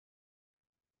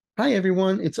Hi,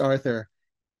 everyone. It's Arthur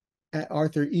at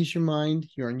Arthur Ease Your Mind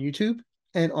here on YouTube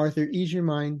and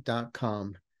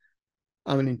arthureaseyourmind.com.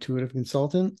 I'm an intuitive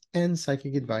consultant and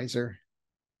psychic advisor.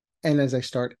 And as I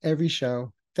start every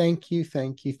show, thank you,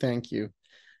 thank you, thank you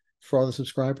for all the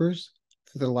subscribers,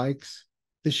 for the likes,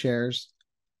 the shares,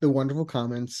 the wonderful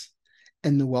comments,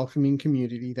 and the welcoming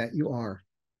community that you are.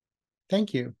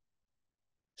 Thank you.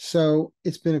 So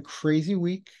it's been a crazy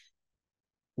week.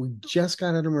 We just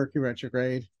got out of Mercury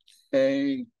retrograde.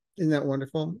 Hey, isn't that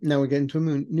wonderful? Now we get into a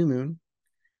new moon,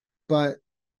 but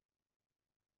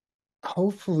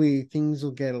hopefully things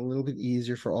will get a little bit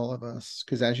easier for all of us.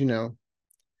 Because as you know,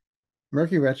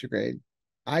 Mercury retrograde,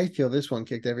 I feel this one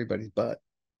kicked everybody's butt.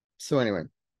 So anyway,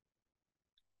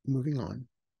 moving on.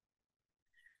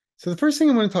 So the first thing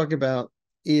I want to talk about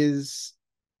is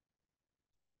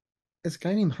this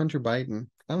guy named Hunter Biden.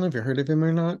 I don't know if you heard of him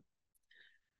or not,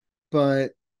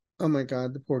 but oh my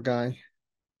God, the poor guy.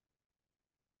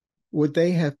 What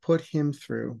they have put him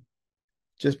through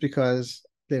just because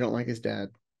they don't like his dad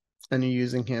and are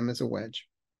using him as a wedge.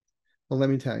 Well, let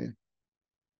me tell you,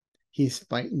 he's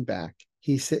fighting back.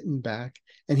 He's sitting back,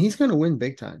 and he's going to win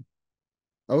big time.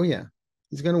 Oh, yeah,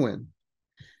 he's going to win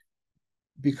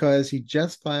because he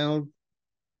just filed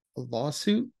a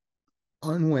lawsuit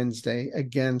on Wednesday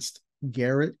against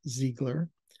Garrett Ziegler,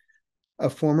 a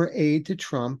former aide to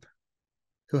Trump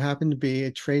who happened to be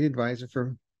a trade advisor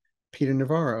for Peter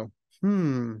Navarro.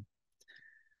 And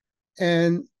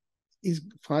he's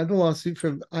filed a lawsuit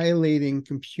for violating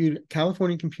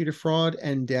California computer fraud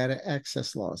and data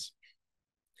access laws.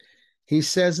 He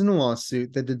says in the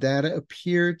lawsuit that the data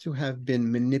appeared to have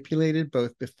been manipulated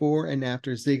both before and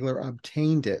after Ziegler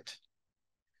obtained it,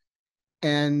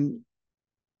 and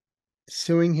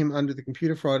suing him under the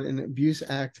Computer Fraud and Abuse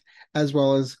Act, as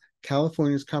well as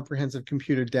California's Comprehensive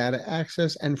Computer Data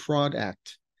Access and Fraud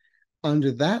Act.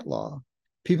 Under that law,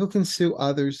 people can sue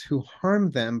others who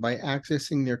harm them by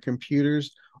accessing their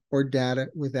computers or data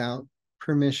without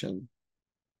permission.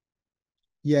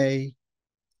 Yay.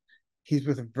 He's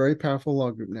with a very powerful law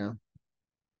group now.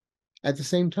 At the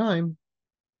same time,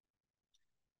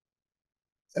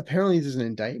 apparently there's an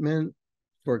indictment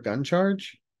for a gun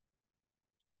charge,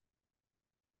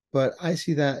 but I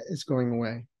see that as going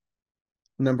away.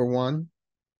 Number one,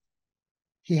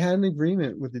 he had an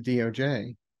agreement with the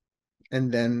DOJ,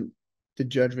 and then the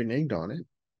judge reneged on it,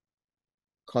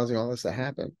 causing all this to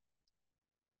happen.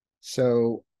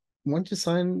 So once you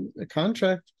sign a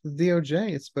contract with the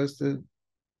DOJ, it's supposed to,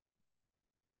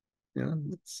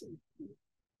 it's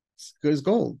good as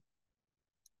gold.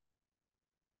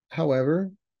 However,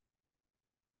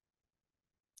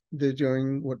 they're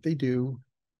doing what they do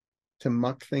to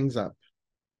muck things up.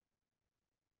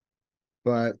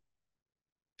 But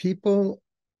people,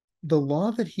 the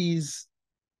law that he's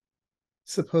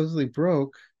supposedly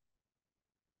broke,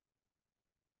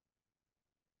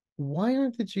 why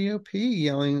aren't the GOP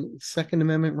yelling Second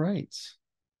Amendment rights?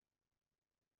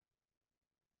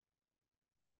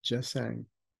 Just saying.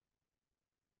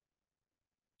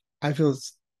 I feel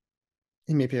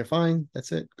he may pay a fine.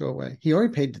 That's it. Go away. He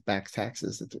already paid back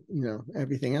taxes,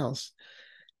 everything else.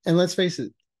 And let's face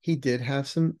it, he did have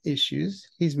some issues.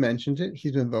 He's mentioned it.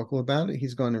 He's been vocal about it.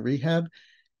 He's gone to rehab.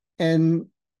 And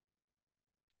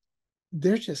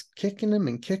they're just kicking him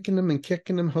and kicking him and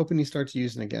kicking him, hoping he starts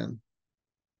using again,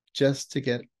 just to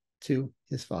get to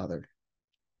his father.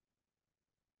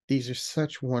 These are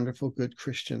such wonderful, good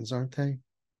Christians, aren't they?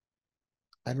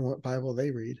 I don't know what Bible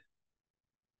they read.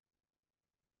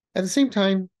 At the same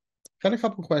time, got a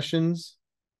couple questions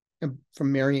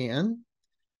from Mary Ann.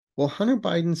 Will Hunter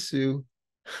Biden sue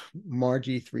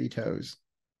Margie Three Toes,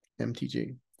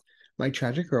 MTG, my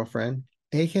tragic girlfriend,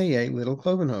 aka Little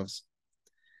Clovenhooves?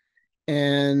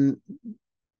 And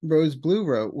Rose Blue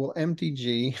wrote, will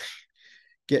MTG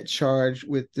get charged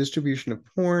with distribution of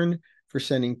porn for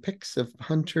sending pics of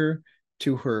Hunter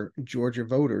to her Georgia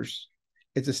voters?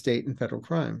 It's a state and federal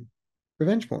crime.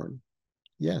 Revenge porn.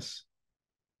 Yes.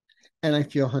 And I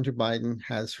feel Hunter Biden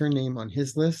has her name on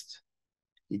his list.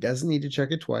 He doesn't need to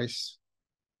check it twice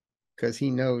because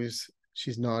he knows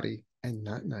she's naughty and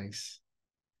not nice.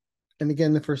 And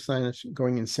again, the first sign of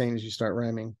going insane is you start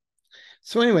ramming.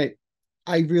 So anyway,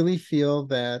 I really feel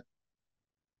that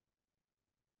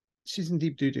she's in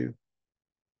deep doo-doo.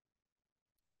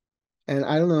 And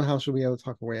I don't know how she'll be able to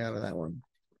talk her way out of that one.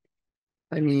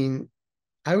 I mean,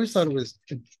 I always thought it was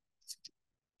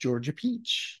Georgia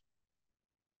Peach.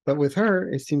 But with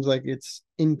her, it seems like it's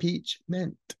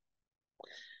impeachment.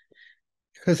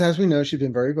 Because as we know, she's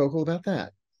been very vocal about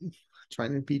that,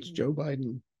 trying to impeach Joe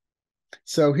Biden.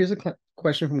 So here's a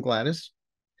question from Gladys.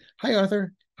 Hi,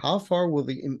 Arthur. How far will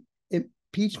the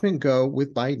impeachment go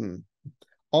with Biden?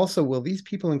 Also, will these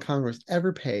people in Congress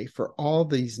ever pay for all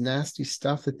these nasty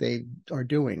stuff that they are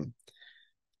doing?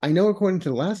 I know according to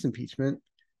the last impeachment,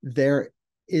 there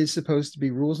is supposed to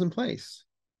be rules in place.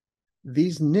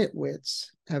 These nitwits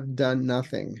have done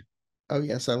nothing. Oh,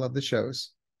 yes, I love the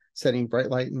shows. Setting bright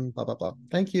light and blah, blah, blah.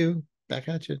 Thank you. Back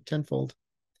at you tenfold.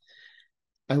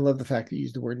 I love the fact that you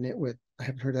used the word nitwit. I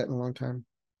haven't heard that in a long time.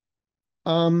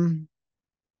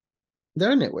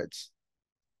 They're nitwits.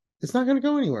 It's not going to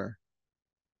go anywhere.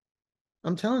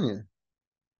 I'm telling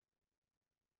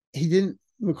you.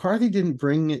 McCarthy didn't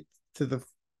bring it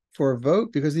for a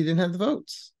vote because he didn't have the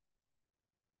votes.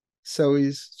 So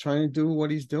he's trying to do what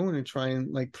he's doing and try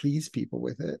and like please people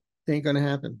with it. It ain't going to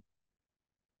happen.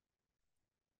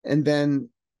 And then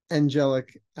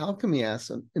Angelic Alchemy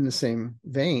asks in the same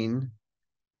vein,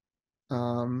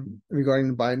 regarding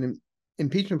the Biden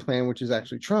impeachment plan, which is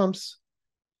actually Trump's,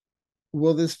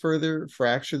 will this further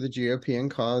fracture the GOP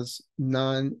and cause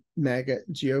non-MAGA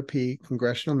GOP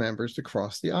congressional members to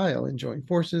cross the aisle and join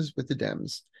forces with the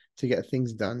Dems to get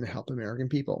things done to help American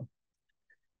people?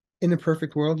 In a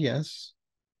perfect world, yes.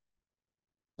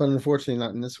 But unfortunately,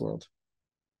 not in this world.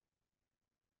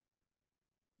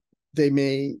 They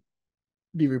may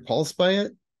be repulsed by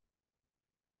it,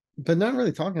 but not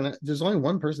really talking. There's only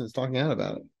one person that's talking out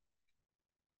about it.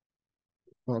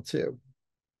 Well, two,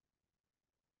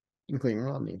 including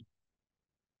Romney,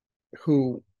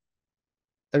 who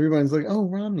everyone's like, oh,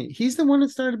 Romney. He's the one that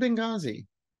started Benghazi.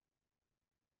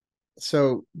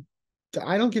 So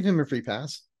I don't give him a free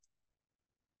pass.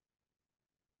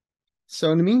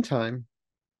 So in the meantime,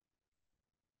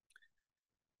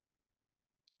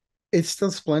 it's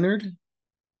still splintered.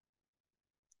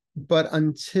 But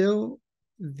until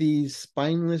these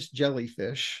spineless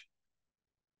jellyfish,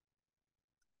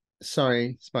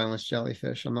 sorry, spineless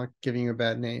jellyfish, I'm not giving you a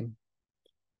bad name.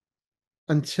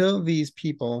 Until these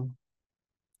people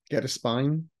get a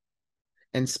spine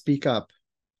and speak up,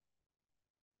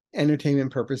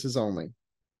 entertainment purposes only.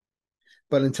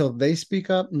 But until they speak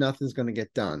up, nothing's going to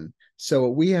get done. So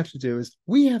what we have to do is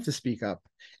we have to speak up.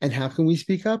 And how can we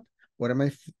speak up? What are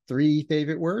my three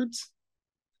favorite words?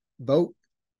 Vote,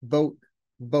 vote,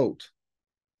 vote.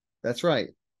 That's right.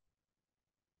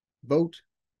 Vote,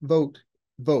 vote,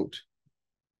 vote.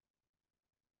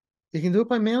 You can do it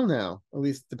by mail now, at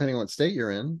least depending on what state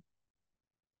you're in.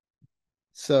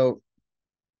 So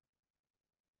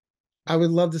I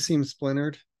would love to see him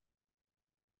splintered,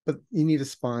 but you need a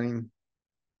spine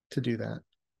to do that.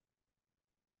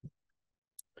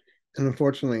 And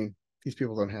unfortunately, these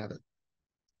people don't have it.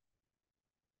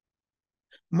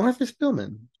 Martha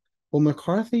Spillman. Will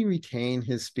McCarthy retain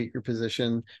his speaker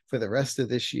position for the rest of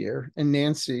this year? And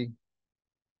Nancy,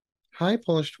 hi,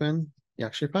 Polish twin,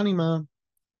 jak się pani ma?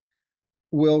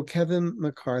 Will Kevin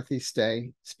McCarthy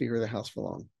stay Speaker of the House for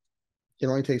long? It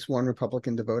only takes one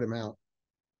Republican to vote him out.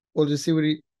 Well, did you see what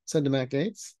he said to Matt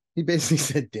Gaetz? He basically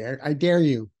said, I dare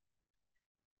you.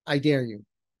 I dare you.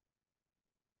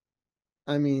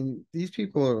 I mean, these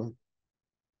people are,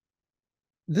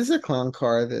 this is a clown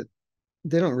car that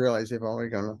they don't realize they've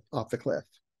already gone off the cliff.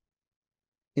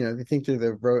 You know, they think they're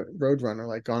the road runner,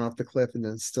 like gone off the cliff and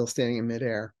then still standing in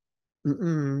midair.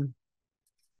 Mm-mm.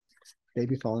 They'd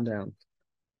be falling down.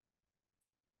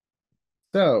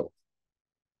 So,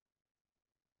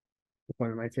 one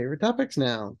of my favorite topics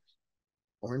now,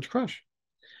 Orange Crush.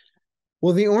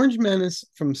 Will the Orange Menace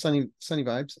from Sunny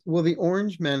Vibes, will the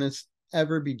Orange Menace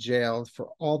ever be jailed for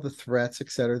all the threats,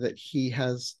 etc., that he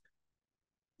has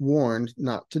warned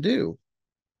not to do?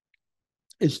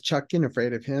 Is Chuckin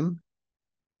afraid of him?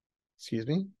 Excuse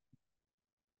me.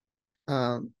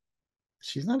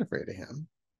 She's not afraid of him.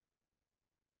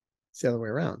 It's the other way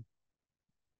around.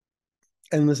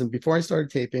 And listen, before I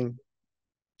started taping,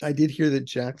 I did hear that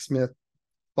Jack Smith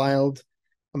filed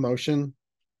a motion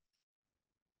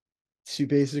to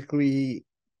basically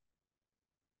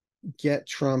get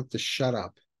Trump to shut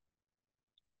up,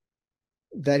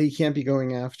 that he can't be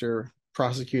going after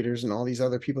prosecutors and all these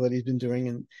other people that he's been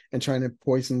doing and trying to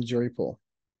poison the jury pool.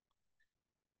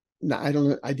 Now, I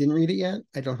didn't read it yet.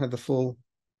 I don't have the full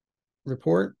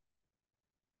report,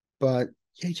 but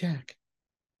yay, Jack.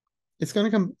 It's going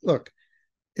to come, look,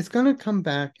 it's going to come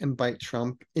back and bite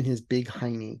Trump in his big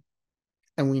hiney.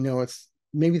 And we know it's,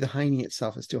 maybe the hiney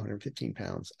itself is 215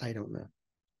 pounds. I don't know.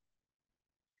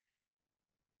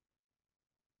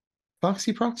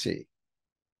 Foxy Proxy.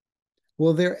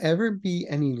 Will there ever be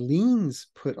any liens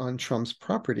put on Trump's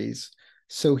properties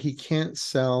so he can't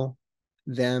sell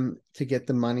them to get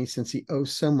the money since he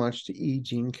owes so much to E.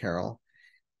 Jean Carroll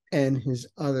and his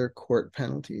other court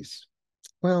penalties?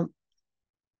 Well,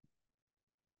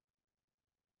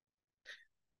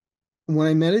 When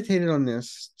I meditated on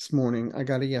this morning, I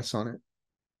got a yes on it.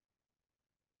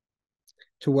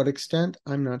 To what extent,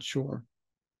 I'm not sure.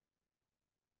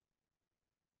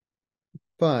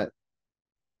 But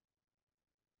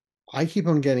I keep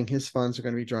on getting his funds are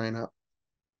going to be drying up.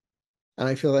 And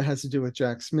I feel that has to do with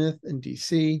Jack Smith in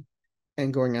DC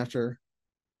and going after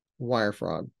wire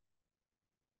fraud,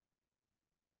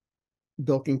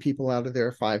 bilking people out of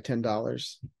their $5,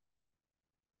 $10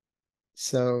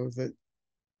 so that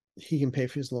he can pay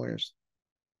for his lawyers.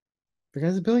 The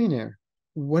guy's a billionaire.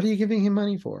 What are you giving him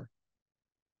money for?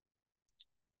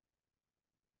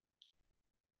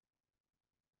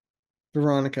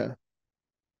 Veronica,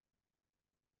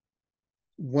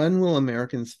 when will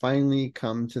Americans finally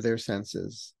come to their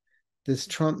senses? This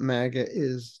Trump MAGA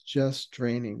is just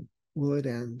draining. Will it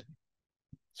end?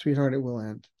 Sweetheart, it will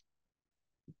end.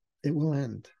 It will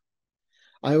end.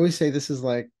 I always say this is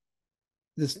like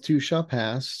this too shall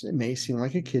pass. It may seem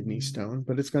like a kidney stone,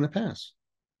 but it's going to pass.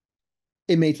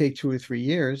 It may take 2 or 3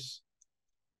 years,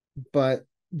 but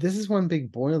this is one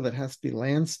big boil that has to be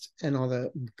lanced and all the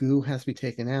goo has to be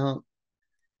taken out.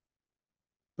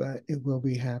 But it will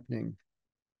be happening.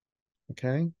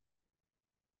 Okay.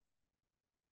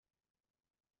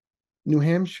 New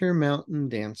Hampshire Mountain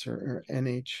Dancer, or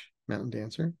NH Mountain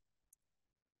Dancer.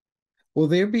 Will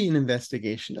there be an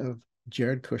investigation of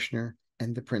Jared Kushner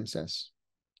and the princess?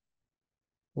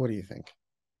 What do you think?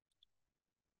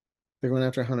 They're going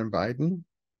after Hunter Biden,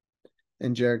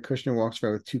 and Jared Kushner walks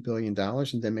away with $2 billion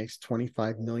and then makes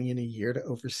 $25 million a year to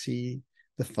oversee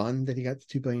the fund that he got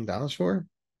the $2 billion for.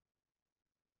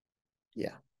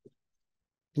 Yeah,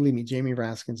 believe me, Jamie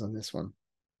Raskin's on this one.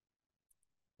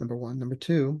 Number one. Number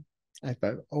two, I've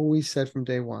always said from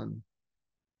day one,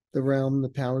 the realm, the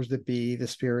powers that be, the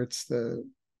spirits, the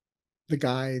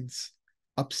guides,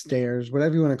 upstairs,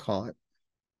 whatever you want to call it,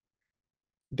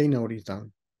 they know what he's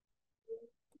done.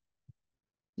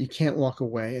 You can't walk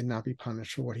away and not be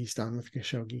punished for what he's done with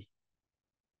Khashoggi.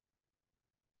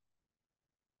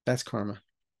 That's karma.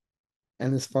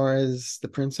 And as far as the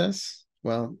princess,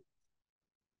 well,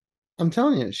 I'm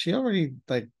telling you, she already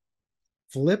like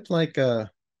flipped like a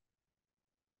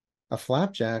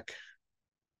flapjack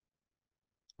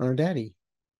on her daddy.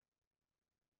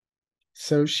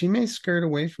 So she may skirt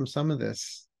away from some of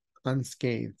this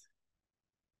unscathed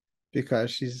because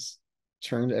she's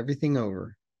turned everything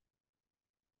over.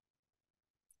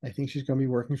 I think she's going to be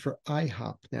working for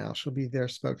IHOP now. She'll be their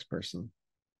spokesperson.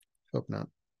 Hope not.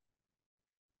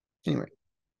 Anyway,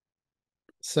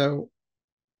 so,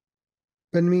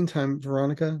 but in the meantime,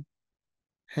 Veronica,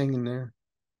 hang in there.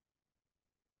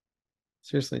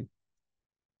 Seriously,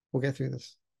 we'll get through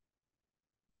this.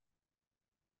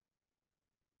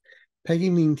 Peggy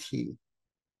Mean Tea.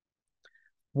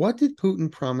 What did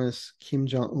Putin promise Kim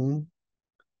Jong-un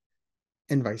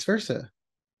and vice versa?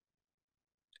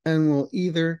 And will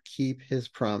either keep his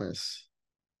promise?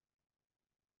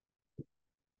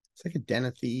 It's like a den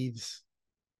of thieves.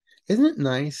 Isn't it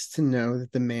nice to know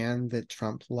that the man that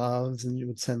Trump loves and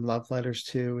would send love letters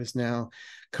to is now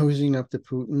cozying up to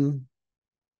Putin?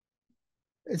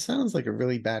 It sounds like a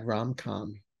really bad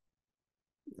rom-com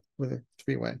with a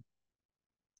three-way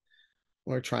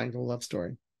or a triangle love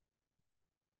story.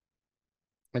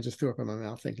 I just threw up in my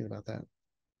mouth thinking about that.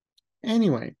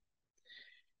 Anyway,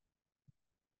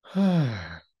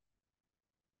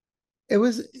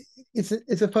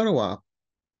 it's a photo op.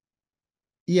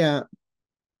 Yeah,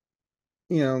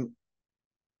 you know,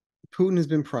 Putin has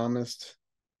been promised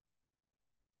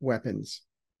weapons,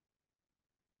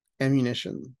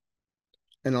 ammunition,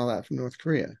 and all that from North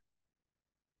Korea.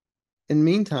 In the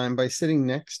meantime, by sitting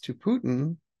next to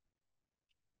Putin,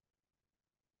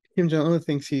 Kim Jong Un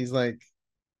thinks he's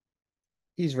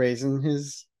raising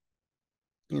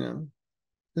you know,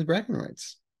 his bragging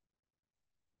rights.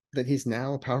 That he's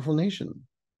now a powerful nation.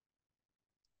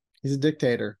 He's a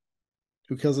dictator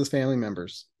who kills his family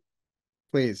members.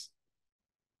 Please.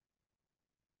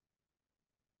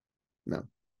 No.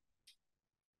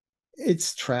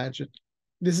 It's tragic.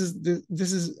 This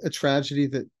is a tragedy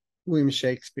that William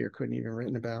Shakespeare couldn't even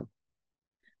written about.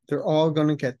 They're all going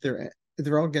to get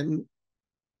they're all getting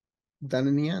done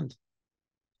in the end.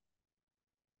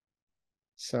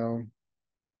 So,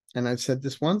 and I've said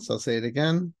this once, I'll say it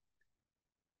again.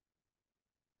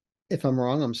 If I'm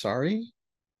wrong, I'm sorry.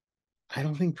 I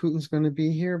don't think Putin's going to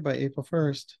be here by April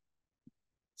 1st.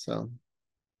 So,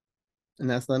 and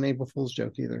that's not an April Fool's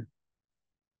joke either.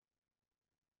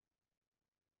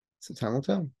 So time will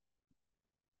tell.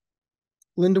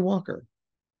 Linda Walker.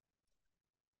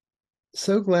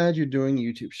 So glad you're doing a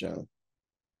YouTube show.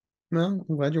 Well,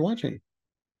 I'm glad you're watching.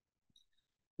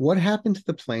 What happened to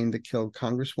the plane that killed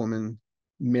Congresswoman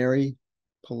marry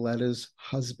Pauletta's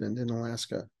husband in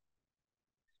Alaska.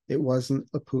 It wasn't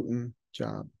a Putin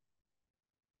job.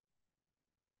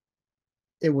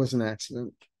 It was an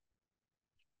accident.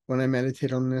 When I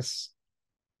meditate on this,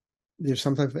 there's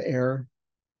some type of error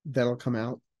that'll come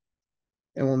out,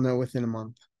 and we'll know within a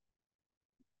month.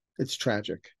 It's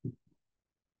tragic,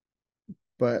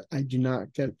 but I do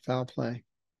not get foul play.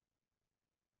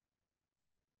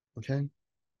 Okay.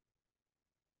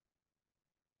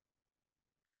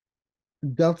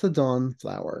 Delta Dawn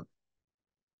flower.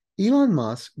 Elon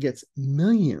Musk gets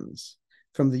millions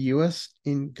from the US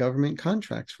in government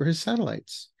contracts for his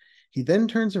satellites. He then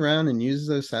turns around and uses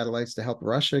those satellites to help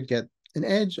Russia get an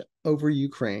edge over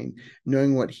Ukraine,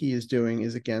 knowing what he is doing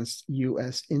is against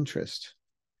US interest.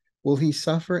 Will he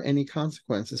suffer any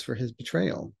consequences for his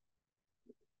betrayal?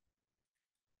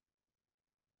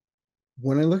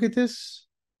 When I look at this,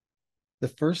 the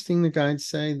first thing the guides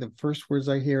say, the first words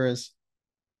I hear is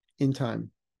in time.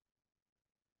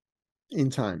 In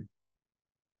time.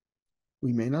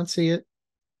 We may not see it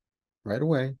right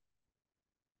away,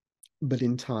 but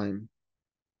in time.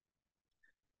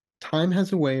 Time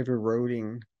has a way of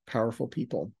eroding powerful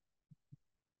people.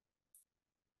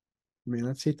 You may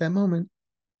not see it that moment,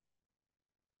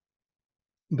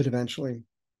 but eventually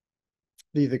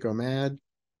they either go mad,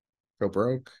 go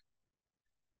broke,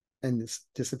 and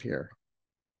disappear.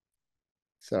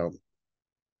 So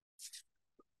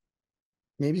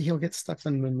maybe he'll get stuck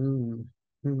on the moon.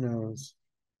 Who knows?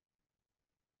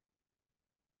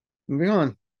 Moving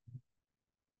on.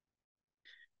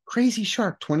 Crazy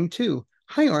Shark 22.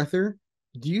 Hi, Arthur.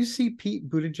 Do you see Pete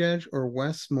Buttigieg or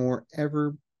Wes Moore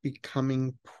ever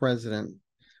becoming president?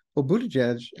 Well,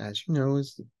 Buttigieg, as you know,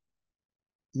 is the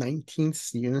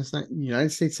 19th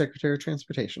United States Secretary of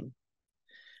Transportation.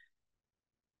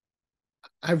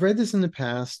 I've read this in the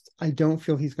past. I don't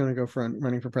feel he's going to go for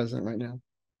running for president right now.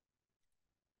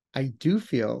 I do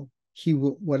feel he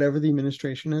will, whatever the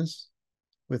administration is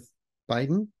with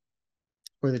Biden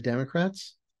or the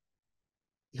Democrats,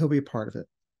 he'll be a part of it,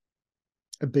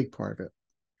 a big part of it.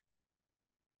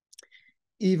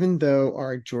 Even though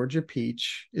our Georgia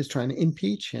Peach is trying to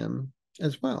impeach him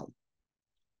as well.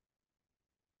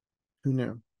 Who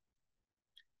knew?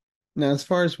 Now, as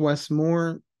far as Wes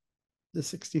Moore, the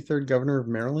 63rd governor of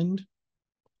Maryland,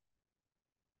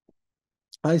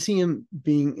 I see him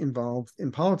being involved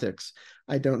in politics.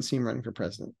 I don't see him running for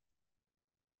president.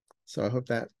 So I hope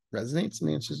that resonates and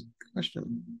answers the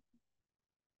question.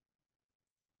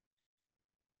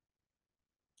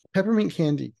 Peppermint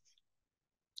Candy.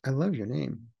 I love your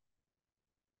name.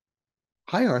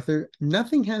 Hi, Arthur.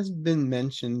 Nothing has been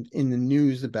mentioned in the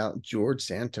news about George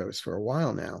Santos for a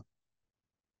while now.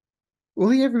 Will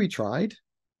he ever be tried?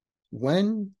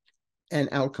 When? And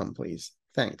outcome, please.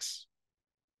 Thanks.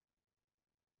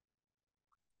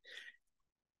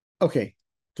 Okay,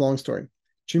 long story.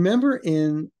 Do you remember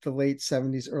in the late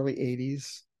 70s, early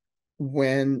 80s,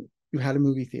 when you had a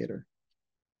movie theater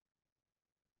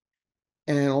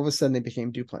and all of a sudden they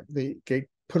became duplex? They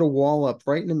put a wall up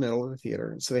right in the middle of the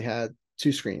theater. So they had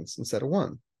two screens instead of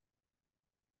one.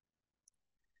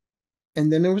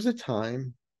 And then there was a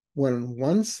time when on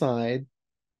one side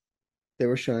they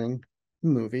were showing the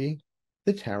movie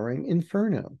The Towering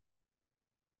Inferno.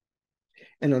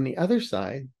 And on the other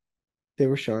side, they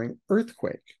were showing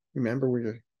Earthquake. Remember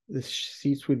where the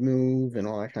seats would move and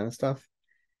all that kind of stuff?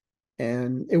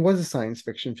 And it was a science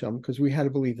fiction film because we had to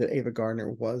believe that Ava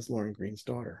Gardner was Lauren Green's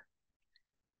daughter.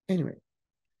 Anyway,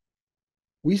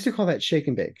 we used to call that shake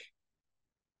and bake.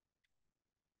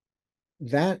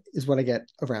 That is what I get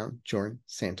around George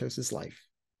Santos's life.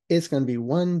 It's going to be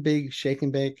one big shake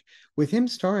and bake with him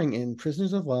starring in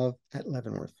Prisoners of Love at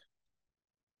Leavenworth.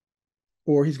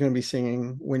 Or he's going to be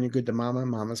singing When You're Good to Mama,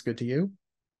 Mama's Good to You.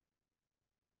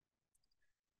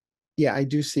 Yeah, I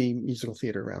do see musical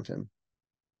theater around him,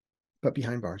 but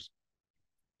behind bars.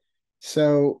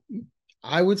 So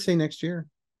I would say next year,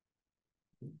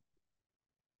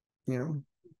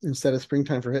 instead of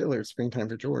springtime for Hitler, it's springtime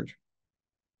for George.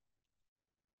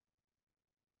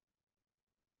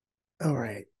 All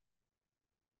right.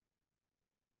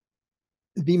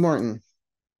 B. Martin.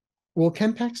 Will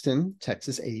Ken Paxton,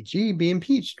 Texas AG, be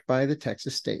impeached by the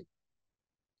Texas state?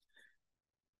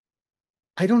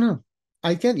 I don't know.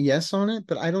 I get yes on it,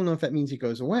 but I don't know if that means he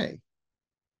goes away.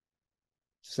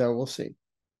 So we'll see.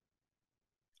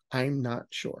 I'm not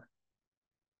sure.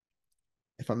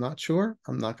 If I'm not sure,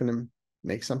 I'm not going to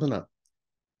make something up.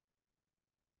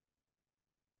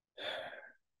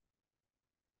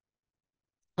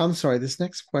 I'm sorry, this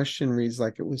next question reads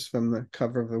like it was from the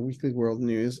cover of the Weekly World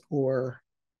News or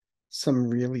some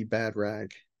really bad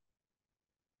rag.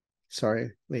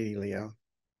 Sorry, Lady Leo.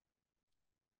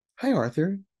 Hi,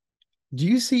 Arthur. Do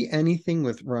you see anything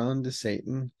with Ron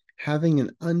DeSatan having an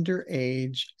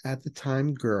underage at the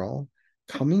time girl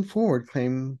coming forward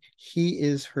claiming he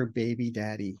is her baby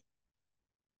daddy?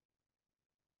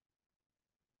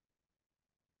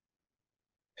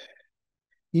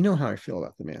 You know how I feel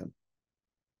about the man.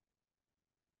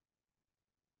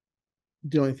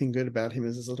 The only thing good about him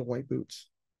is his little white boots.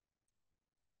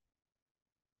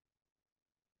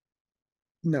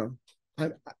 No, I,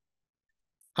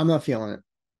 I'm not feeling it.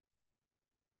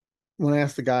 When I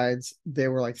asked the guides, they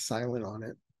were like silent on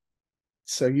it.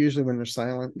 So usually when they're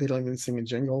silent, they don't even sing a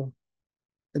jingle.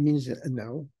 It means a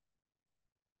no.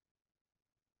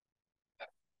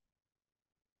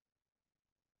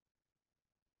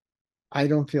 I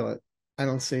don't feel it. I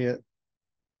don't see it.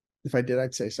 If I did,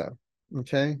 I'd say so.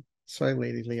 Okay. Sorry,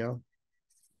 Lady Leo.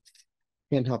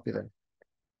 Can't help you there.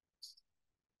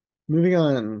 Moving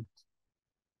on.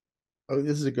 Oh,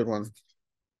 this is a good one.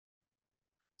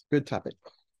 Good topic.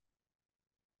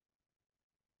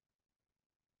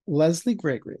 Leslie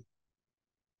Gregory.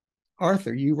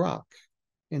 Arthur, you rock.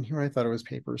 And here I thought it was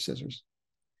paper or scissors.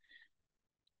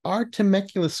 Our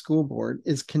Temecula school board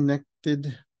is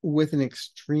connected with an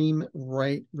extreme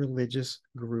right religious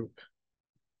group.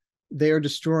 They are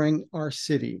destroying our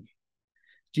city.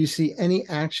 Do you see any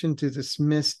action to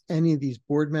dismiss any of these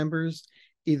board members,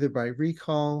 either by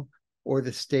recall or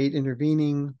the state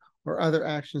intervening or other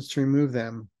actions to remove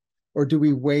them? Or do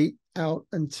we wait out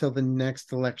until the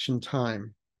next election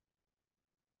time?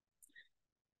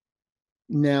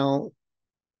 Now,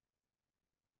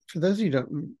 for those of you who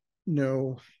don't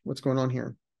know what's going on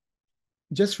here,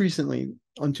 just recently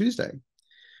on Tuesday,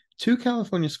 two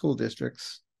California school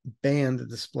districts banned the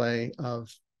display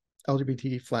of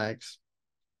LGBT flags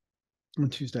on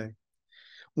Tuesday.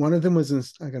 One of them was in,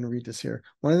 I'm going to read this here.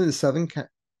 One of them is Southern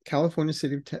California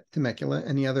city of Temecula,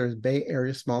 and the other is Bay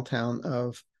Area small town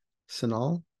of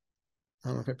Sunol. I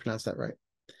don't know if I pronounced that right.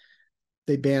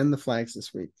 They banned the flags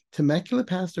this week. Temecula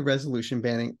passed a resolution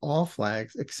banning all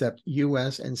flags except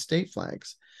U.S. and state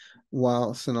flags,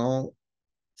 while Sunol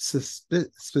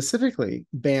specifically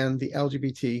banned the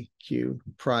LGBTQ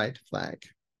pride flag.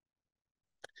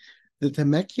 The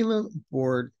Temecula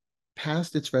board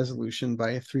passed its resolution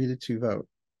by a 3-2 vote.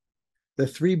 The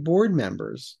three board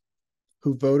members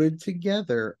who voted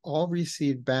together all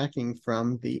received backing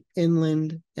from the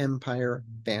Inland Empire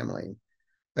Family,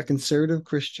 a conservative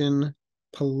Christian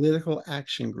political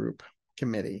action group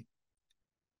committee.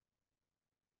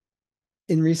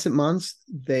 In recent months,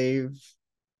 they've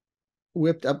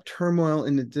whipped up turmoil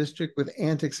in the district with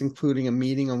antics, including a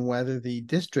meeting on whether the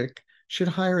district should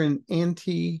hire an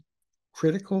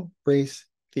anti-critical race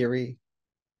theory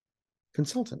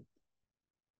consultant,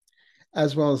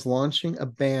 as well as launching a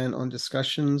ban on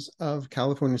discussions of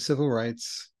California civil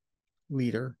rights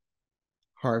leader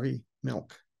Harvey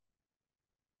Milk.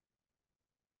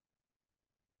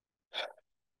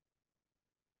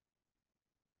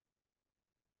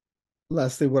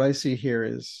 Leslie, what I see here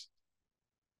is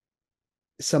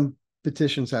some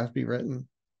petitions have to be written.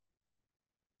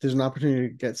 There's an opportunity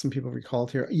to get some people recalled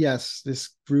here. Yes, this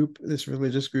group, this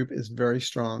religious group is very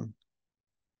strong.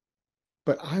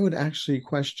 But I would actually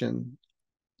question,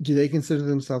 do they consider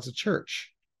themselves a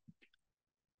church?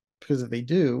 Because if they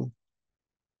do,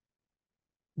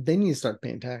 they need to start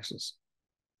paying taxes.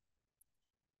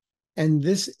 And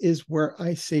this is where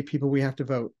I say, people, we have to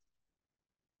vote.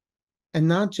 And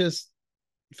not just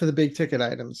for the big ticket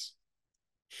items,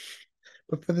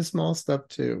 but for the small stuff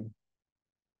too.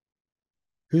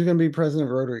 Who's going to be president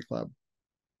of Rotary Club?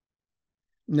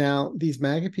 Now, these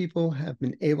MAGA people have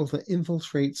been able to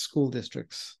infiltrate school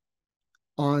districts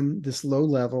on this low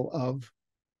level of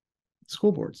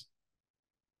school boards.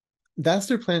 That's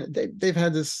their plan. They've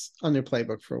had this on their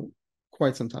playbook for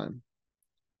quite some time.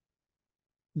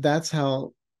 That's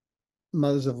how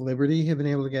Mothers of Liberty have been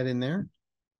able to get in there.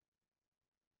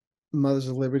 Mothers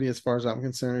of Liberty, as far as I'm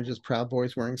concerned, are just Proud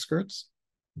Boys wearing skirts.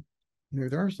 Maybe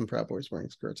there are some Proud Boys wearing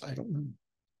skirts. I don't know.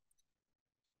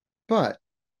 But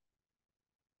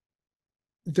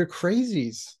they're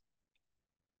crazies.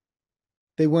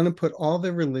 They want to put all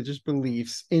their religious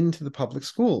beliefs into the public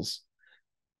schools.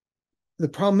 The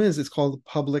problem is, it's called a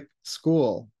public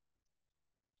school.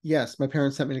 Yes, my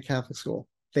parents sent me to Catholic school.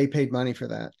 They paid money for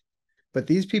that. But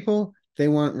these people, they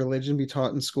want religion to be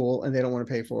taught in school and they don't want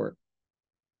to pay for it.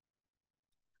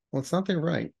 Well, it's not their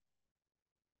right,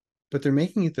 but they're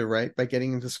making it their right by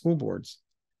getting into school boards.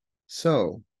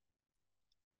 So,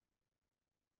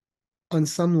 on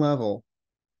some level,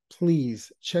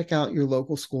 please check out your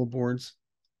local school boards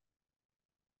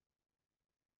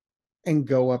and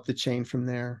go up the chain from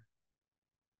there.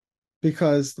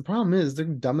 Because the problem is they're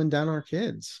dumbing down our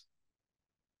kids,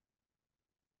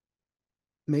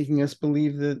 making us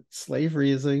believe that slavery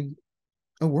is a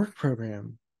work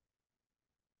program.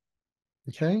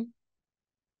 Okay.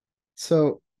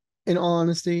 So, in all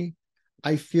honesty,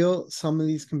 I feel some of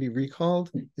these can be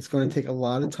recalled. It's going to take a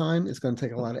lot of time, it's going to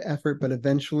take a lot of effort, but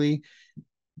eventually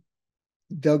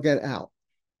they'll get out.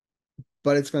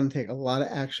 But it's going to take a lot of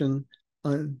action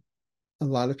on a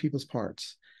lot of people's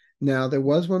parts. Now, there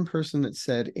was one person that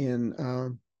said in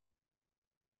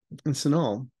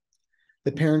Sinal,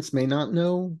 the parents may not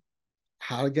know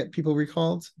how to get people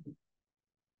recalled,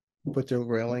 but they're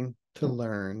willing to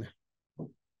learn.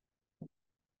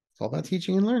 It's all about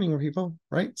teaching and learning, where people,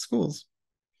 right? Schools.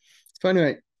 So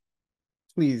anyway,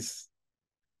 please,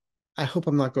 I hope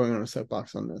I'm not going on a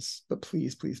soapbox on this, but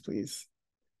please, please, please.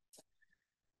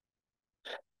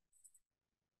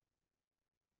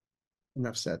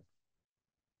 Enough said.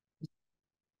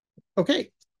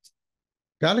 Okay.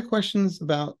 Got a questions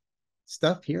about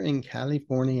stuff here in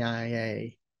California.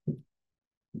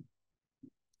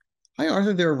 Hi,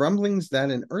 Arthur. There are rumblings that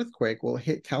an earthquake will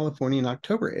hit California in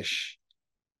October-ish.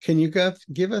 Can you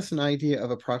give us an idea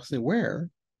of approximately where?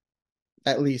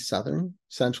 At least southern,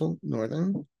 central,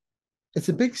 northern. It's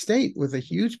a big state with a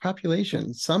huge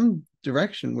population. Some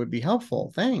direction would be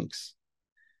helpful. Thanks.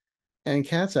 And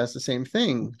Katz asked the same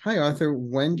thing. Hi, Arthur.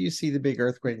 When do you see the big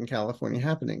earthquake in California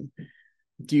happening?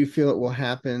 Do you feel it will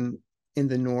happen in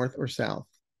the north or south?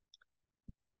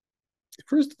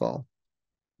 First of all,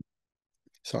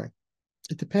 sorry,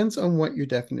 it depends on what your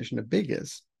definition of big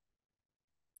is.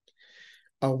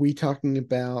 Are we talking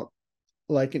about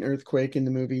like an earthquake in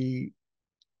the movie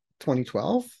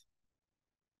 2012,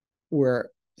 where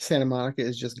Santa Monica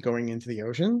is just going into the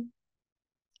ocean?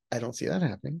 I don't see that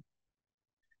happening.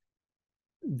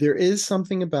 There is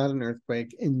something about an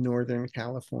earthquake in Northern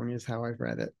California, is how I've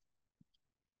read it.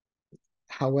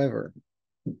 However,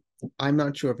 I'm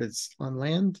not sure if it's on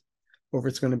land or if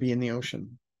it's going to be in the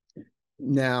ocean.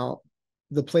 Now,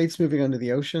 the plates moving under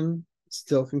the ocean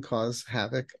still can cause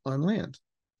havoc on land.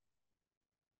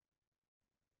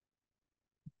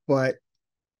 But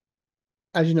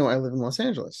as you know, I live in Los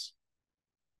Angeles.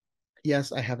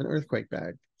 Yes, I have an earthquake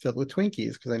bag filled with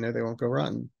Twinkies because I know they won't go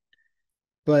rotten.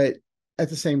 But at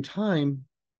the same time,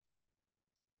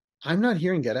 I'm not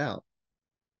hearing get out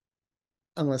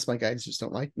unless my guides just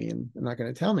don't like me and they're not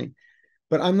going to tell me.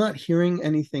 But I'm not hearing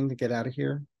anything to get out of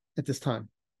here at this time.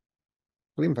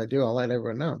 But even if I do, I'll let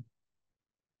everyone know.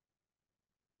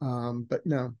 But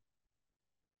no.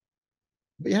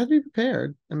 But you have to be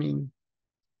prepared. I mean,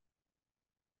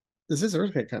 this is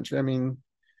earthquake country. I mean,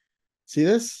 see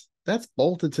this? That's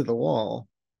bolted to the wall.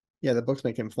 Yeah, the books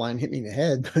make him fly and hit me in the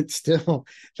head, but still,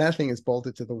 that thing is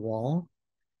bolted to the wall.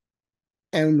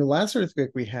 And the last earthquake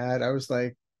we had, I was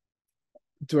like,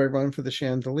 do I run for the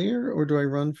chandelier or do I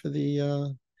run for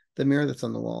the mirror that's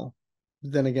on the wall?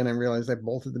 Then again, I realized I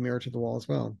bolted the mirror to the wall as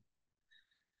well.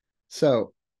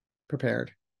 So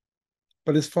prepared.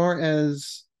 But as far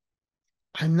as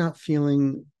I'm not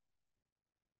feeling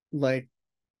like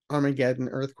Armageddon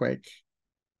earthquake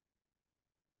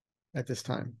at this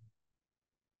time.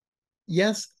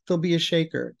 Yes, there'll be a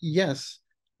shaker. Yes.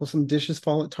 Will some dishes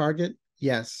fall at Target?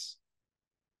 Yes.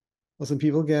 Will some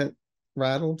people get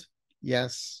rattled?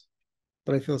 Yes.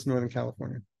 But I feel it's Northern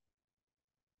California,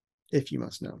 if you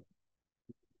must know.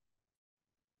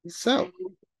 So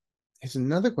here's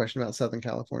another question about Southern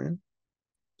California.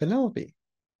 Penelope.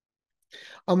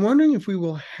 I'm wondering if we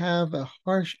will have a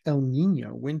harsh El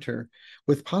Nino winter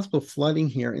with possible flooding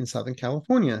here in Southern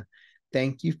California.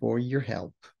 Thank you for your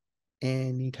help.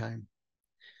 Anytime.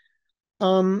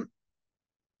 God,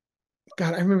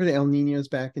 I remember the El Ninos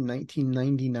back in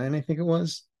 1999, I think it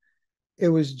was. It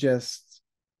was just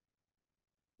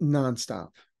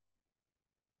nonstop.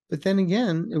 But then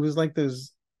again, it was like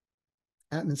those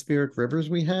atmospheric rivers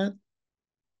we had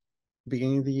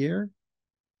beginning of the year. It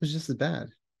was just as bad.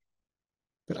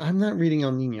 But I'm not reading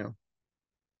El Nino.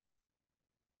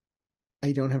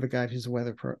 I don't have a guide who's a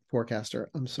weather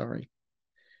forecaster. I'm sorry.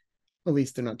 At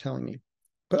least they're not telling me.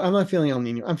 But I'm not feeling El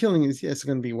Nino. I'm feeling it's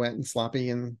going to be wet and sloppy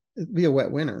and it'll be a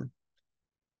wet winter.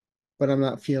 But I'm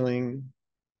not feeling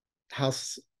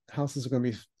houses are going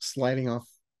to be sliding off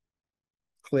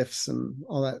cliffs and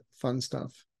all that fun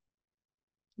stuff.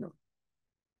 No.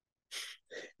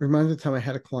 It reminds me of the time I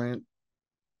had a client.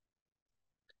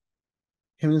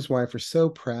 Him and his wife were so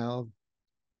proud.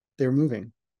 They were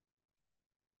moving.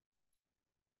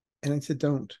 And I said,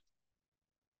 don't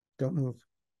move.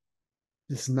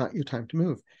 This is not your time to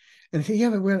move. And I said, yeah,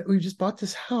 but we just bought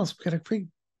this house. We got a great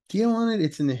deal on it.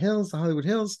 It's in the hills, the Hollywood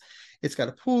Hills. It's got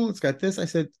a pool. It's got this. I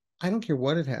said, I don't care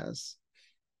what it has.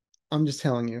 I'm just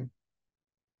telling you,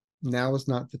 now is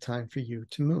not the time for you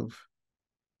to move.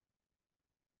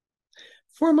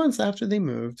 4 months after they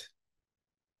moved,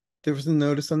 there was a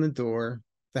notice on the door.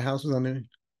 The house was under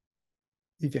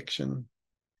eviction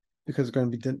because it's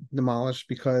going to be demolished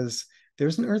because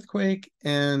there's an earthquake.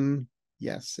 And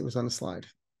yes, it was on a slide.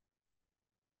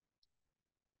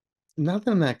 Not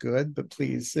that I'm that good, but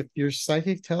please, if your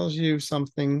psychic tells you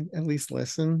something, at least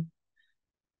listen.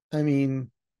 I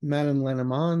mean, Madame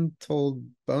Lenormand told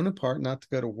Bonaparte not to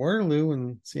go to Waterloo,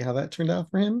 and see how that turned out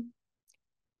for him.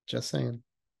 Just saying.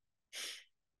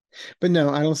 But no,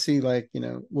 I don't see, like,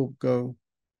 we'll go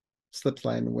slip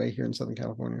sliding away here in Southern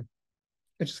California.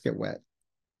 I just get wet.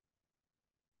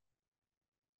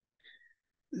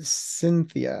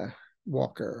 Cynthia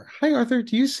Walker. Hi, Arthur.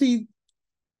 Do you see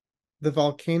the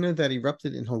volcano that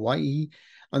erupted in Hawaii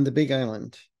on the Big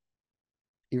Island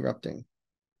erupting?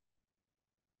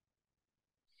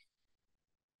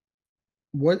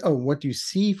 What do you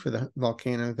see for the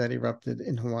volcano that erupted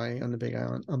in Hawaii on the Big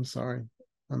Island? I'm sorry.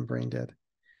 I'm brain dead.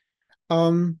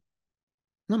 Um,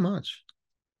 Not much.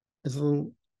 It's a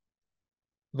little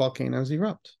volcanoes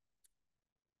erupt.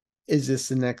 Is this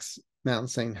the next Mount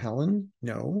St. Helen?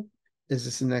 No. Is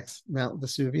this the next Mount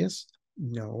Vesuvius?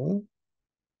 No.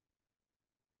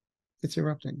 It's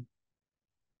erupting.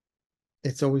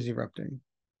 It's always erupting.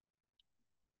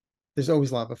 There's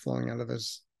always lava flowing out of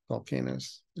those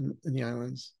volcanoes in the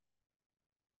islands.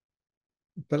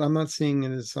 But I'm not seeing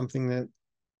it as something that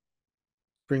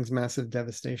brings massive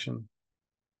devastation.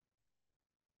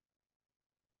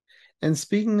 And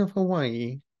speaking of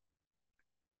Hawaii,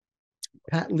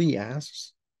 Pat Lee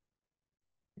asks,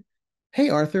 hey,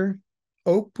 Arthur,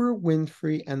 Oprah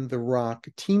Winfrey and The Rock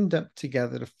teamed up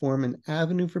together to form an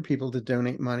avenue for people to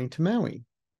donate money to Maui.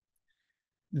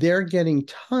 They're getting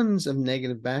tons of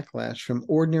negative backlash from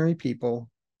ordinary people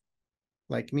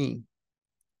like me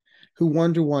who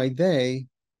wonder why they,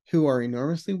 who are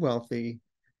enormously wealthy,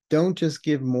 don't just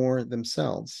give more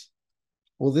themselves.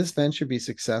 Will this venture be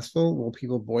successful? Will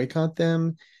people boycott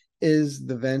them? Is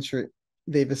the venture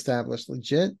they've established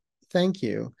legit? Thank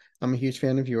you. I'm a huge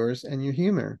fan of yours and your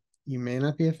humor. You may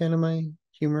not be a fan of my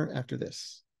humor after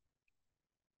this.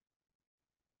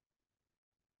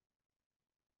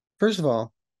 First of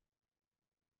all,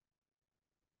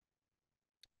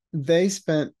 they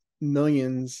spent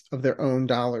millions of their own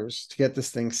dollars to get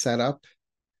this thing set up.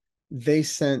 They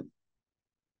sent,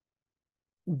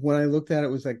 when I looked at it,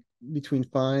 it was like between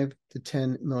 $5 to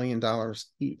 $10 million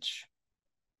each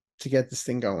to get this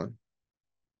thing going.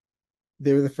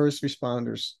 They were the first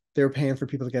responders. They were paying for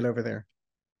people to get over there.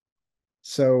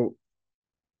 So,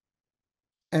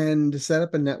 and to set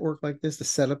up a network like this, to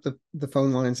set up the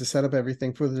phone lines, to set up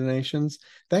everything for the donations,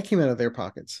 that came out of their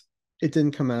pockets. It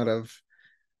didn't come out of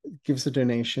give us a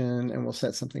donation and we'll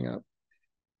set something up.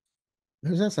 Who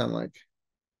does that sound like?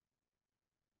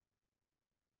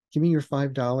 Give me your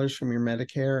 $5 from your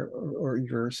Medicare or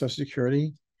your Social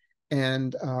Security,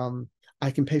 and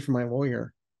I can pay for my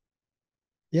lawyer.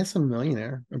 Yes, I'm a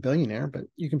millionaire or billionaire, but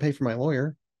you can pay for my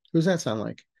lawyer. Who does that sound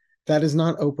like? That is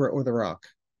not Oprah or The Rock.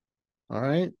 All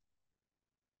right.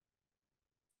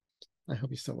 I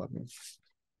hope you still love me.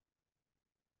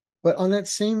 But on that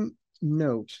same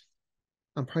note,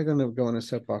 I'm probably going to go on a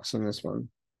soapbox on this one.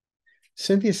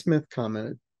 Cynthia Smith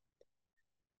commented,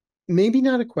 maybe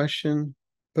not a question,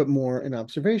 but more an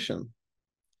observation.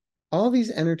 All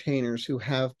these entertainers who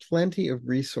have plenty of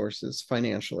resources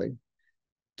financially,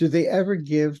 do they ever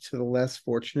give to the less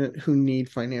fortunate who need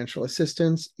financial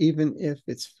assistance, even if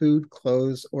it's food,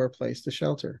 clothes, or a place to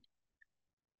shelter?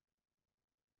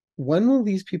 When will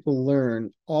these people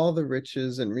learn all the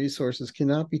riches and resources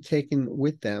cannot be taken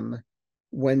with them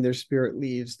when their spirit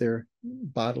leaves their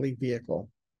bodily vehicle?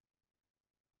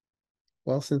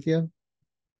 Well, Cynthia,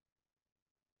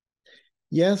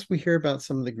 yes, we hear about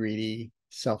some of the greedy,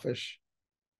 selfish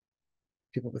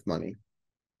people with money.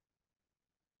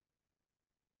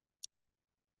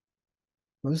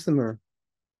 Most of them are,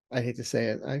 I hate to say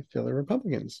it, I feel they're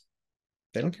Republicans.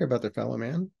 They don't care about their fellow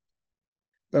man.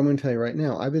 But I'm going to tell you right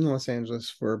now, I've been in Los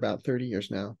Angeles for about 30 years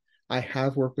now. I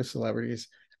have worked with celebrities.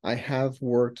 I have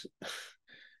worked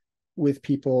with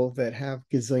people that have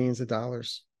gazillions of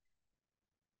dollars.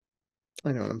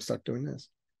 I know I'm stuck doing this,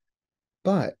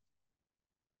 but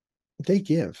they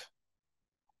give.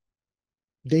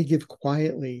 They give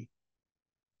quietly.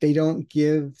 They don't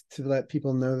give to let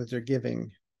people know that they're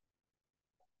giving.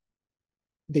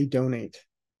 They donate.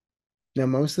 Now,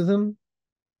 most of them,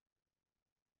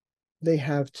 they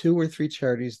have 2 or 3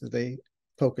 charities that they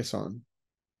focus on.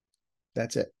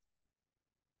 That's it.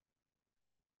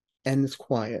 and it's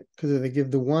quiet because if they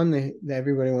give the one,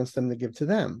 everybody wants them to give to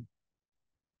them.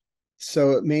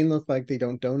 So it may look like they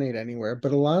don't donate anywhere,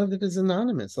 but a lot of it is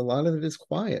anonymous. A lot of it is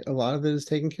quiet. A lot of it is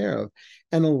taken care of.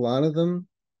 And a lot of them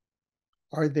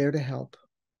are there to help.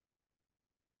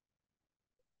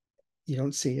 You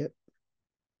don't see it.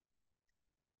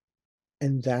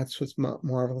 And that's what's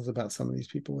marvelous about some of these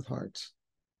people with hearts.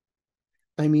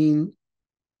 I mean,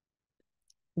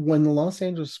 when the Los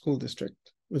Angeles School District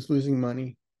was losing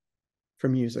money for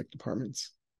music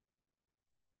departments,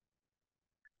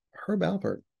 Herb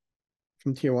Alpert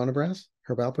from Tijuana Brass,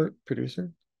 Herb Alpert,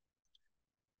 producer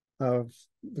of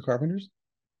the Carpenters,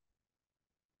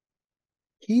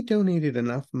 he donated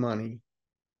enough money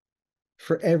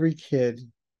for every kid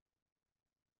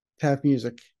to have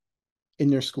music in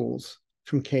their schools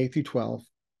from K through 12,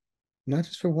 not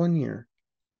just for 1 year,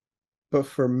 but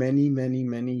for many, many,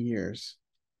 many years.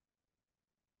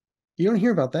 You don't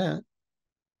hear about that.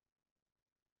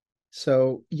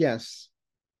 So, yes,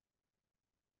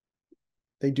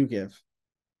 they do give.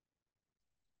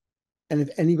 And if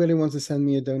anybody wants to send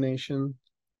me a donation,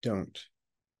 don't.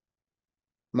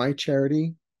 My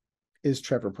charity is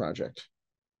Trevor Project.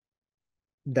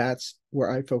 That's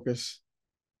where I focus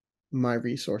my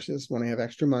resources when I have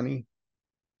extra money,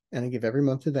 and I give every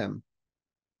month to them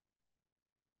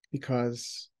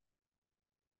because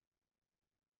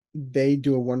they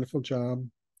do a wonderful job.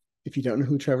 If you don't know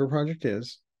who Trevor Project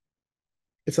is,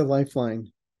 it's a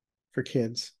lifeline for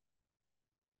kids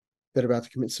that are about to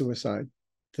commit suicide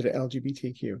that are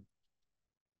LGBTQ.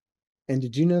 And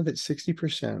did you know that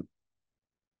 60%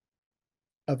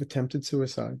 of attempted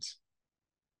suicides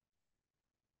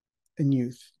in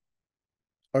youth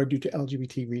are due to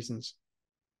LGBT reasons?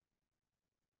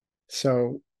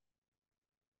 So,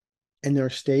 and there are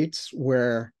states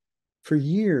where for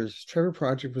years, Trevor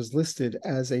Project was listed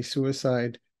as a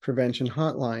suicide prevention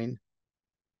hotline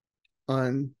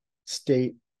on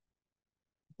state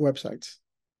websites.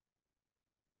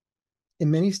 In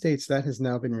many states, that has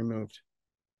now been removed.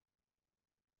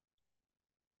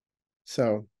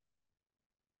 So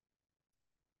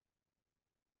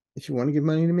if you want to give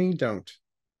money to me, don't.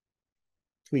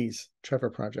 Please, Trevor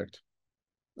Project.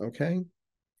 Okay?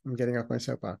 I'm getting off my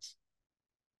soapbox.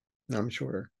 Now I'm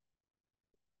shorter.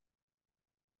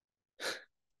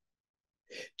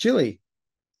 Jilly,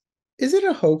 is it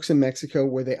a hoax in Mexico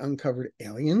where they uncovered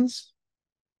aliens?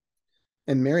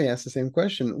 And Mary asked the same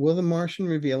question. Will the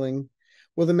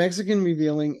Mexican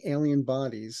revealing alien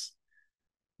bodies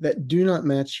that do not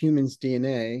match humans'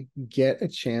 DNA get a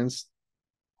change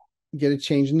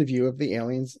in the view of the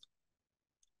aliens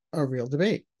a real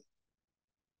debate?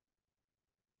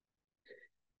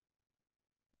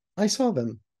 I saw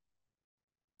them.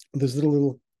 Those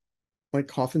little like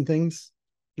coffin things.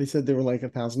 They said they were like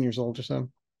 1,000 years old or so.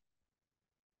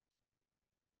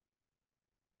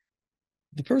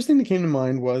 The first thing that came to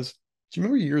mind was, do you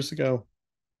remember years ago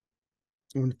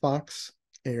when Fox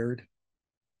aired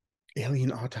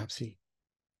Alien Autopsy?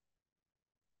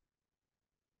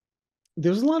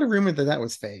 There was a lot of rumor that that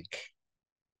was fake.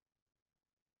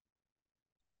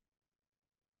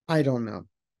 I don't know.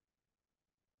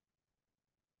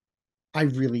 I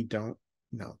really don't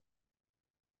know.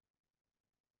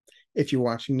 If you're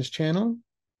watching this channel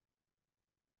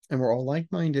and we're all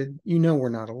like-minded, you know we're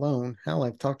not alone. Hell,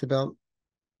 I've talked about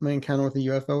my encounter with a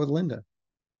UFO with Linda.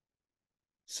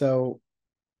 So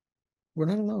we're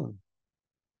not alone.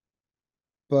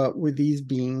 But were these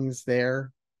beings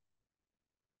there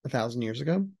 1,000 years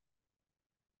ago?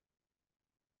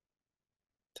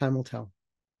 Time will tell.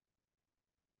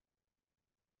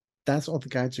 That's all the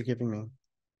guides are giving me.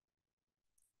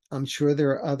 I'm sure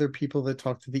there are other people that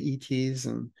talk to the ETs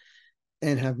and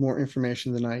have more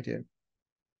information than I do.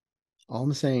 All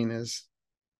I'm saying is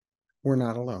we're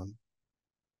not alone.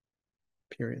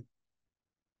 Period.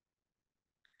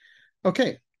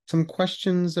 Okay, some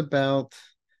questions about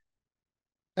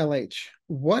LH.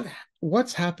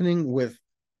 What's happening with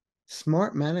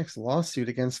Smartmatic's lawsuit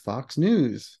against Fox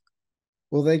News?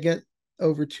 Will they get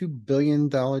over $2 billion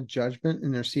judgment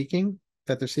in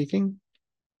that they're seeking?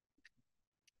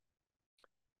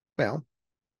 Well,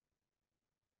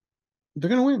 they're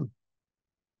going to win.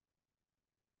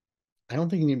 I don't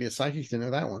think you need to be a psychic to know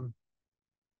that one.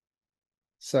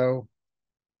 So,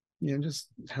 just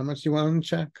how much do you want them to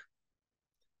check?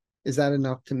 Is that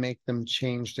enough to make them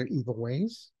change their evil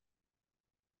ways?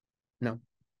 No.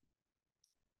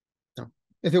 No.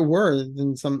 If it were,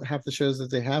 then half the shows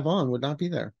that they have on would not be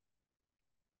there.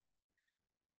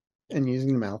 And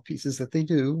using the mouthpieces that they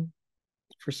do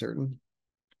for certain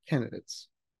candidates.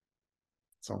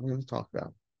 That's all we're going to talk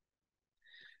about.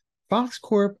 Fox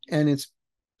Corp and its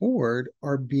board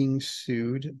are being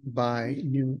sued by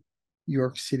New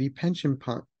York City pension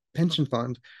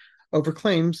fund over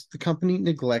claims the company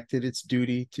neglected its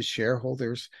duty to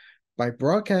shareholders by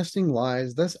broadcasting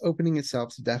lies, thus opening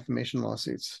itself to defamation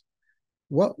lawsuits.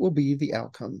 What will be the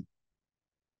outcome?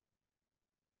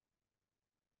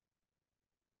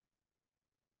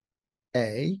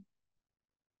 A,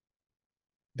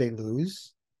 they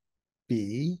lose.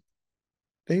 B,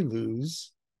 they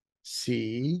lose.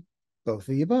 C, both of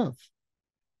the above.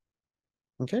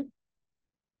 Okay?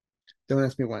 Don't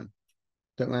ask me when.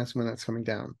 Don't ask me when that's coming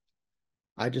down.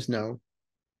 I just know,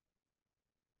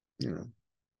 you know.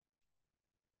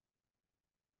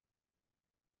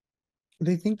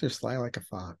 They think they're sly like a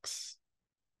fox.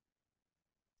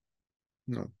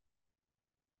 No,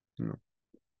 no.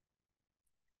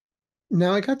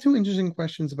 Now, I got two interesting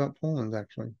questions about Poland,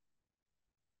 actually.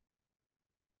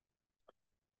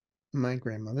 My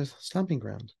grandmother's stomping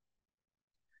ground.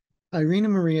 Irina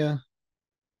Maria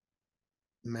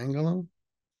Mangalo.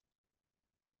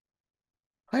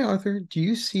 Hi, Arthur. Do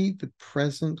you see the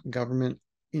present government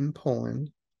in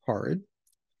Poland, hard,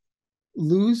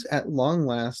 lose at long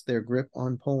last their grip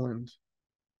on Poland?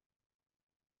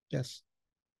 Yes.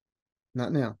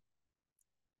 Not now.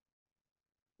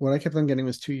 What I kept on getting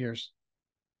was 2 years.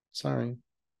 Sorry.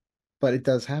 But it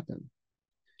does happen.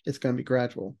 It's going to be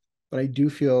gradual. But I do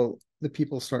feel the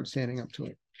people start standing up to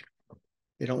it.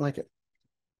 They don't like it.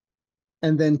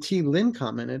 And then T. Lin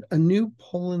commented, a new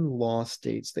Poland law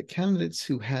states that candidates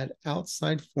who had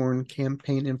outside foreign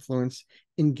campaign influence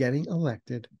in getting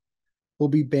elected will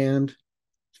be banned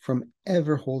from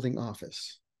ever holding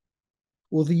office.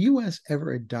 Will the US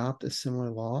ever adopt a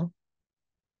similar law?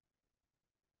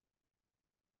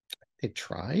 They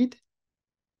tried,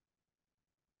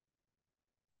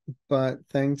 but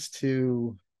thanks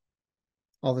to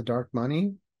all the dark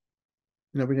money,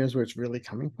 nobody knows where it's really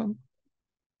coming from.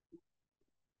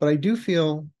 But I do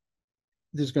feel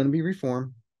there's going to be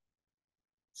reform.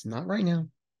 It's not right now.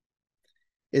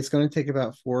 It's going to take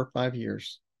about 4 or 5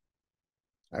 years.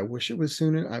 I wish it was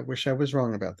sooner. I wish I was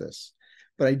wrong about this.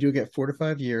 But I do get 4 to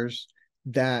 5 years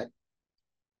that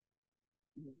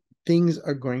things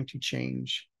are going to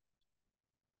change.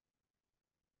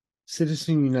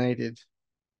 Citizen United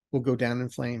will go down in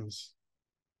flames.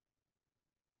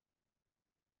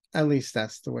 At least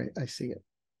that's the way I see it.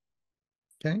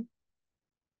 Okay.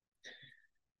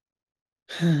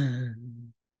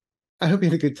 I hope you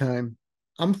had a good time.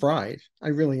 I'm fried. I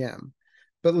really am.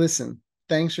 But listen,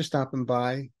 thanks for stopping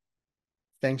by.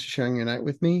 Thanks for sharing your night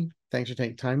with me. Thanks for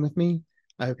taking time with me.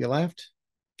 I hope you laughed,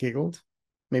 giggled,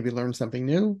 maybe learned something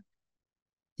new,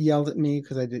 yelled at me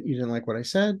because you didn't like what I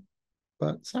said,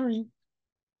 but sorry.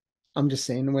 I'm just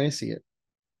saying the way I see it.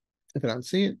 If I don't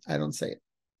see it, I don't say it.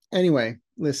 Anyway,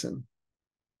 listen,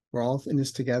 we're all in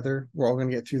this together. We're all going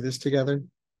to get through this together.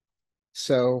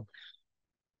 So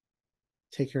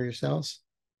take care of yourselves,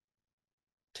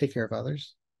 take care of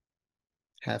others,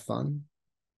 have fun,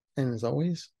 and as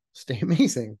always, stay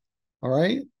amazing. All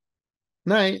right?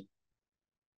 Night.